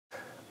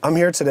I'm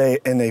here today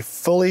in a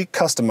fully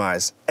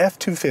customized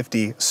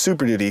F250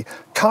 Super Duty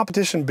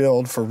competition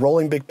build for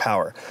Rolling Big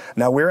Power.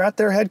 Now we're at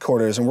their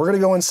headquarters and we're going to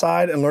go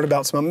inside and learn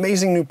about some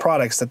amazing new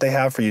products that they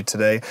have for you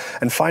today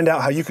and find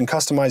out how you can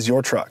customize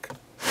your truck.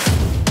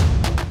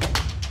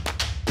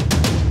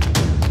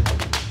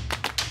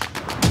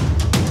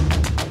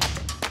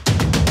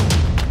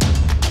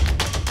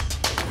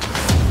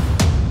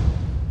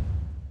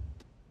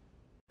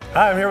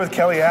 Hi, I'm here with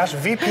Kelly Ash,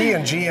 VP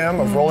and GM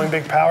of Rolling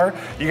Big Power.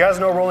 You guys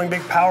know Rolling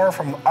Big Power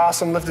from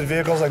awesome lifted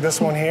vehicles like this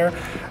one here.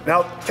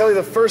 Now, Kelly,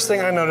 the first thing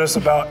I notice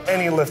about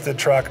any lifted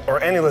truck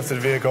or any lifted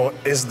vehicle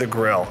is the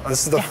grill.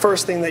 This is the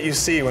first thing that you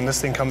see when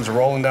this thing comes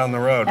rolling down the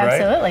road,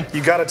 right? Absolutely.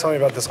 You got to tell me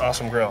about this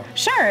awesome grill.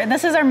 Sure,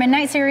 this is our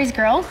Midnight Series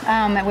grill,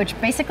 which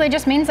basically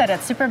just means that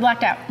it's super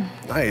blacked out.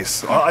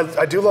 Nice. Well,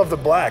 I do love the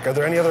black. Are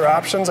there any other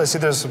options? I see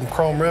there's some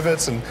chrome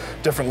rivets and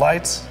different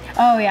lights.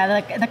 Oh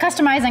yeah, the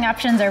customizing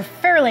options are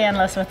fairly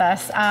endless with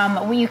us.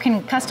 You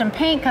can custom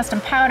paint,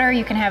 custom powder,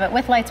 you can have it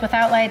with lights,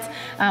 without lights.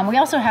 We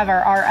also have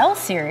our RL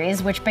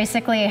series, which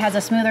basically has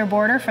a smoother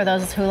border for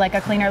those who like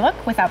a cleaner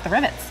look without the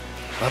rivets.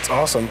 That's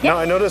awesome. Yep. Now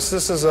I noticed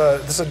this is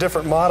a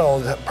different model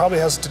that probably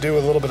has to do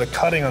with a little bit of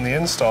cutting on the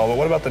install, but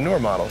what about the newer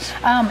models?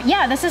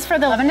 Yeah, this is for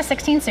the 11 to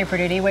 16 Super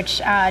Duty, which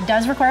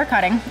does require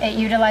cutting. It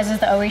utilizes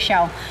the OE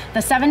shell.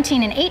 The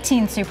 17 and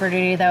 18 Super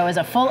Duty, though, is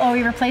a full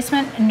OE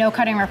replacement, no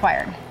cutting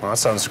required. Well, that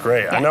sounds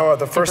great. Yeah, I know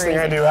the first thing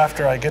I do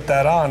after I get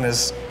that on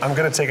is I'm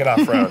going to take it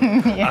off-road.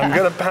 Yeah. I'm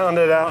going to pound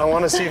it out. I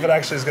want to see if it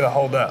actually is going to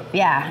hold up.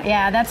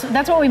 Yeah,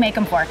 that's what we make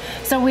them for.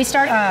 So we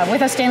start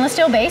with a stainless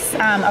steel base,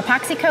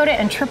 epoxy coat it,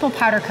 and triple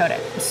powder coat it.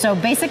 So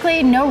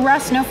basically, no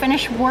rust, no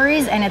finish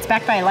worries, and it's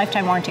backed by a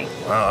lifetime warranty.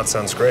 Wow, that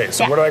sounds great.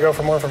 So where do I go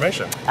for more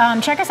information?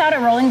 Check us out at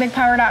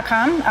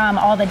rollingbigpower.com.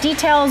 All the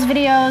details,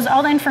 videos,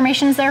 all the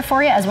information's there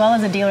for you, as well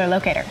as a dealer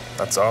locator.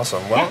 That's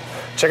awesome. Well,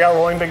 check out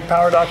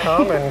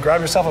rollingbigpower.com and grab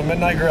yourself a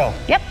Midnight Grille.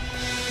 Yep.